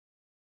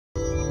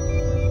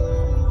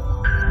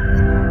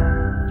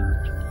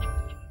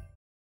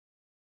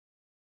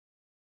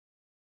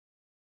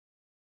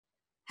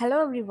Hello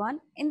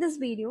everyone. In this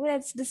video,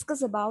 let's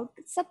discuss about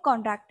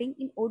subcontracting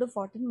in Odoo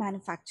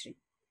Manufacturing.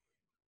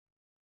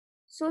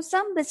 So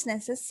some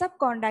businesses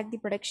subcontract the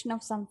production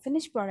of some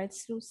finished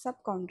products through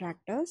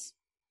subcontractors.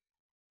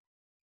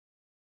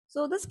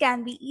 So this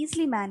can be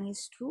easily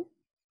managed through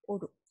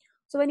Odoo.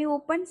 So when you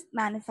open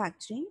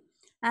manufacturing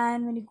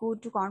and when you go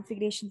to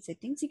configuration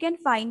settings, you can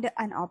find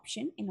an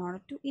option in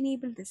order to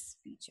enable this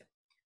feature.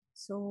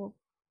 So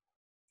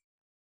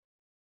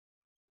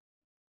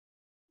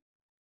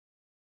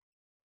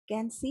you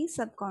can see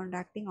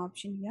subcontracting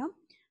option here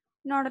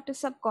in order to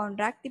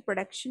subcontract the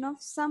production of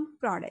some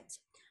products.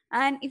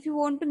 And if you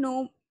want to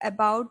know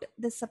about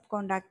the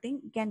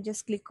subcontracting, you can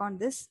just click on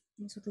this.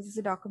 So this is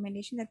a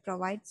documentation that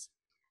provides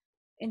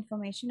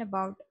information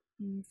about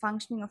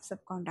functioning of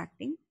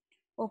subcontracting.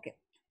 Okay.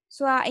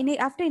 So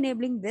after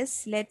enabling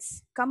this,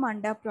 let's come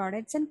under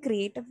products and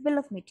create a bill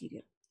of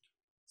material.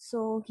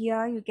 So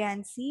here you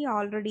can see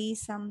already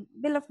some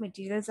bill of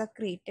materials are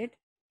created.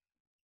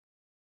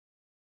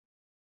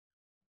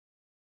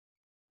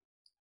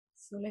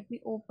 So let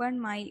me open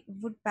my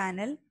wood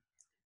panel.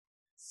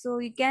 So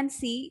you can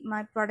see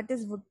my product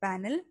is wood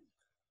panel,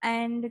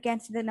 and you can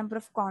see the number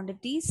of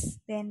quantities.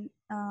 Then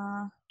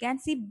can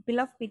see bill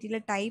of material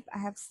type I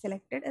have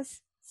selected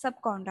as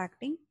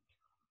subcontracting.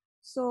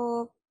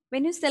 So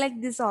when you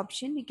select this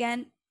option, you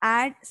can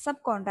add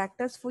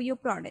subcontractors for your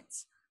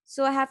products.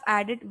 So I have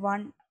added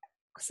one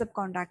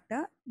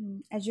subcontractor,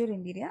 Azure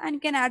India, and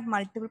you can add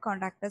multiple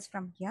contractors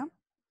from here.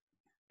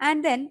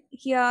 And then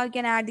here you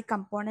can add the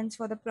components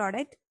for the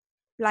product.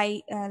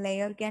 Ply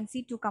layer, you can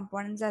see two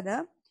components are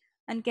there,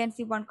 and you can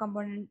see one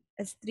component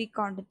is 3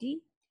 quantity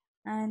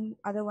and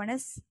other one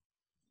is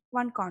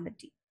 1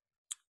 quantity.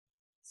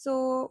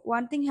 So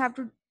one thing you have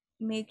to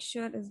make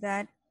sure is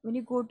that when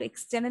you go to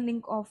external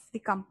link of the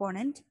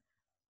component,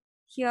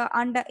 here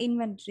under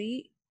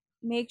inventory,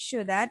 make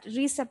sure that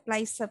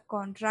resupply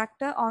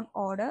subcontractor on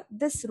order,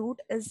 this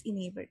route is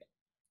enabled.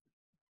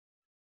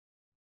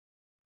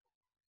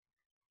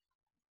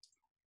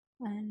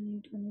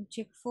 And when you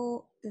check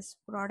for this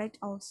product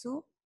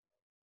also,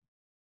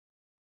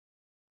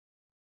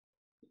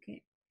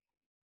 okay,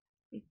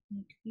 it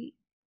need to be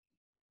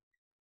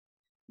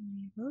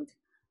enabled.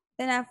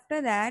 Then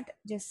after that,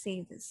 just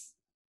save this.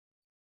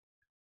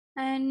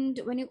 And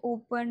when you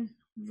open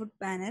wood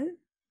panel,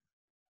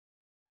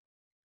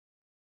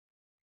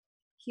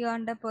 here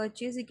under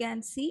purchase, you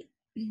can see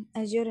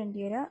Azure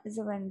India is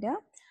a vendor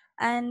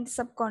and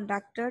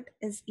subcontracted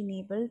is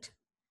enabled.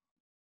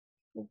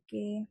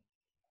 Okay.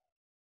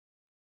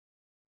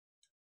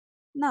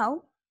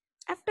 Now,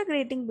 after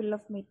creating bill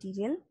of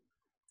material,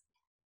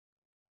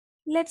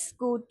 let's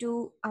go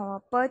to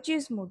our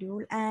purchase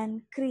module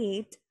and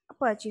create a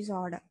purchase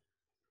order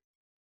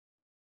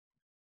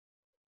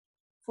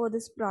for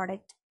this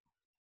product.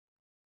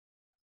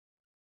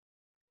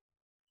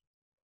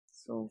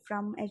 So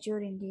from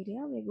Azure India,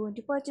 we're going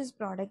to purchase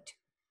product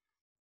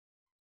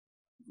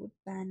wood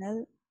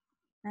panel,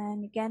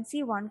 and you can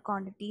see one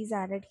quantity is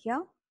added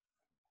here.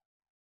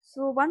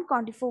 So one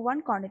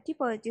quantity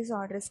purchase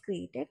order is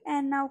created,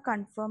 and now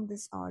confirm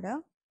this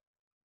order.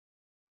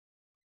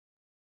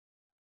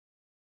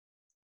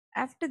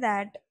 After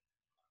that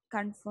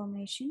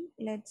confirmation,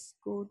 let's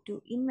go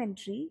to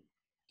inventory,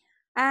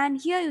 and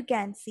here you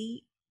can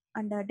see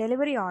under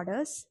delivery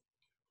orders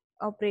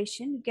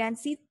operation, you can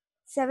see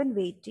 7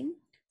 waiting.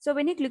 So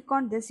when you click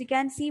on this, you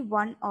can see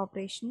one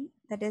operation,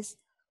 that is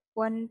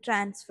one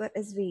transfer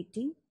is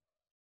waiting.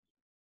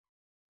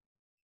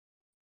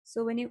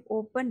 So when you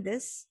open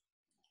this,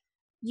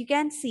 you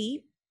can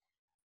see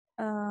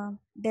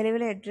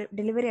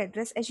delivery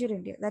address Azure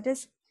India, that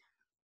is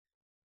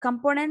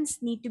components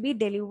need to be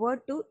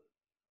delivered to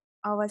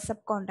our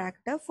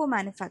subcontractor for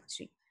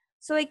manufacturing.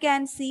 So I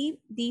can see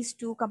these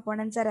two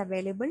components are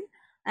available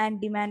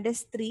and demand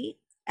is 3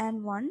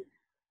 and 1,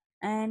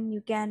 and you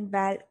can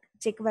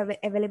check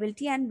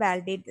availability and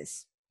validate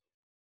this.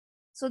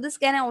 So this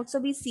can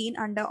also be seen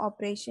under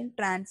operation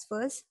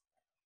transfers,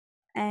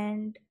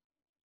 and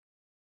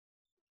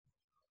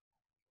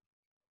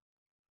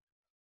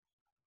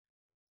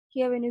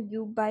here when you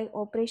view by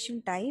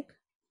operation type,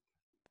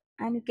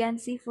 and you can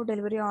see for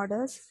delivery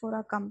orders for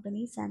our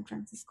company San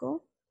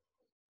Francisco,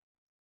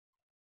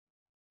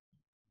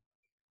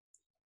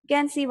 you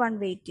can see one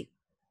waiting.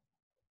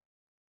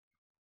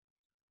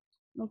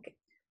 Okay,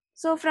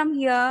 so from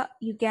here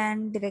you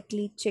can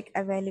directly check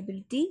the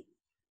availability,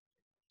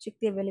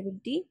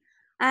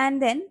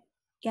 and then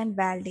can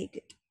validate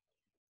it.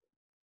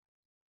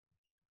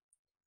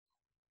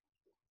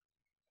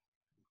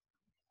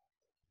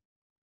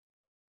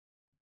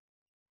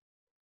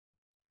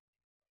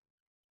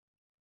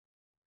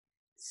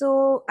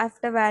 So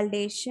after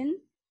validation,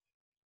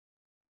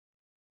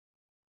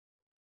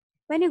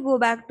 when you go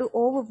back to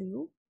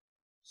overview,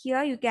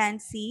 here you can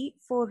see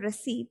for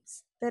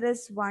receipts there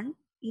is one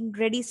in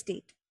ready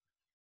state.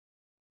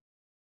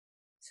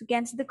 So you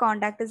can see the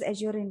contact is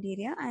Azure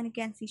Interior, and you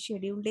can see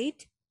schedule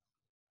date.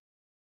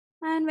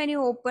 And when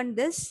you open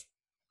this,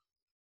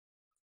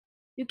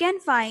 you can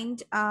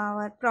find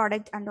our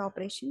product under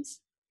operations.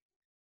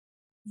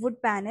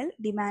 wood panel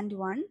demand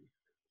 1.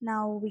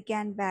 Now we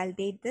can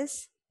validate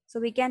this. So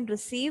we can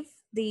receive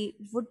the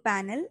wood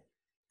panel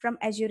from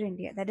Azure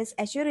India. That is,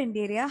 Azure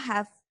India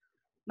have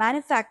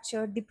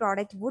manufactured the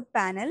product wood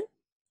panel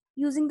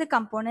using the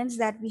components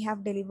that we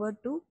have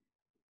delivered to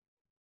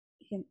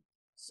him.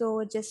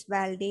 So just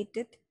validate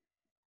it.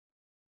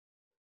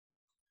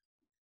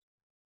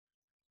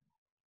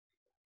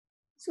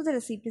 So the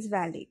receipt is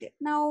validated.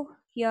 Now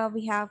here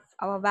we have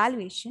our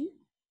valuation.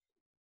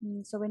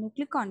 So when you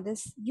click on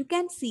this, you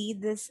can see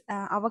this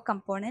our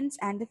components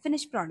and the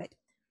finished product.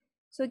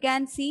 So you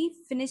can see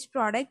finished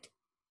product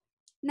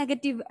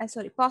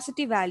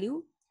positive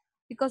value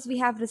because we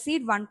have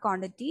received one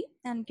quantity,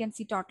 and you can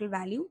see total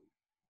value.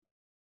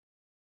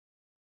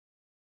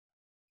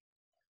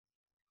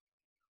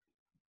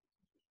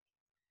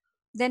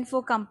 Then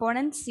for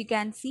components, you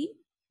can see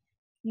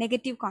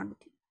negative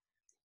quantity.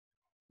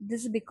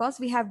 This is because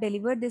we have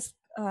delivered this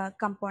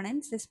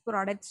components, this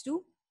products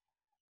to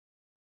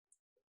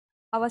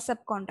our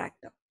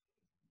subcontractor.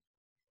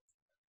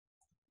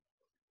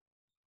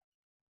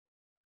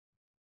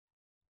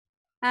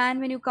 And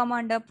when you come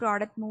under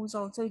product moves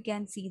also, you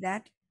can see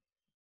that.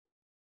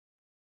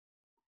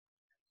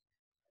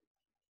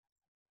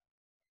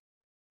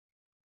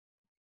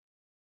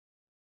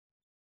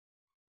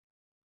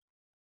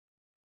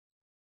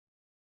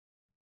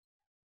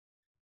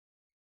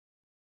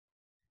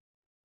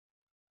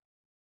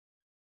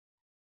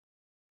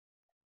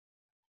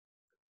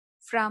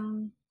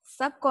 From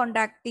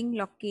subcontracting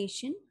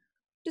location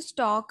to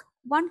stock,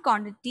 one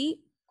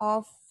quantity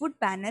of wood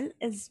panel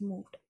is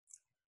moved.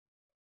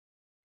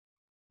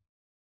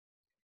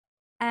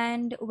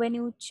 And when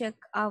you check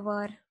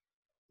our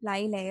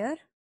lie layer,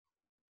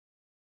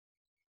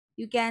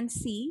 you can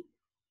see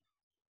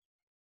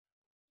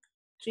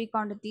three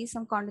quantities.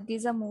 Some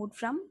quantities are moved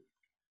from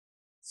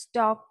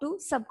stock to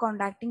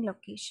subcontracting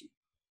location.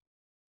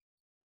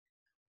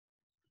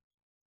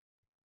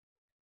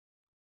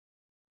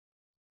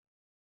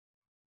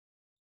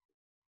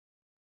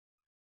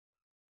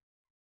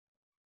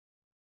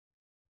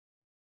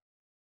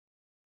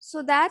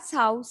 So that's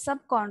how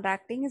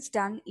subcontracting is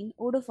done in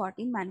Odoo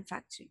 14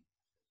 manufacturing.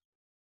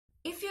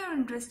 If you are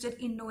interested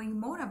in knowing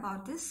more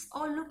about this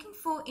or looking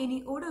for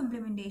any Odoo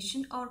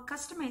implementation or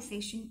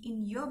customization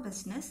in your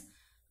business,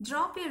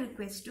 drop a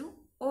request to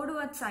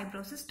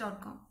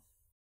odoo@cybrosys.com.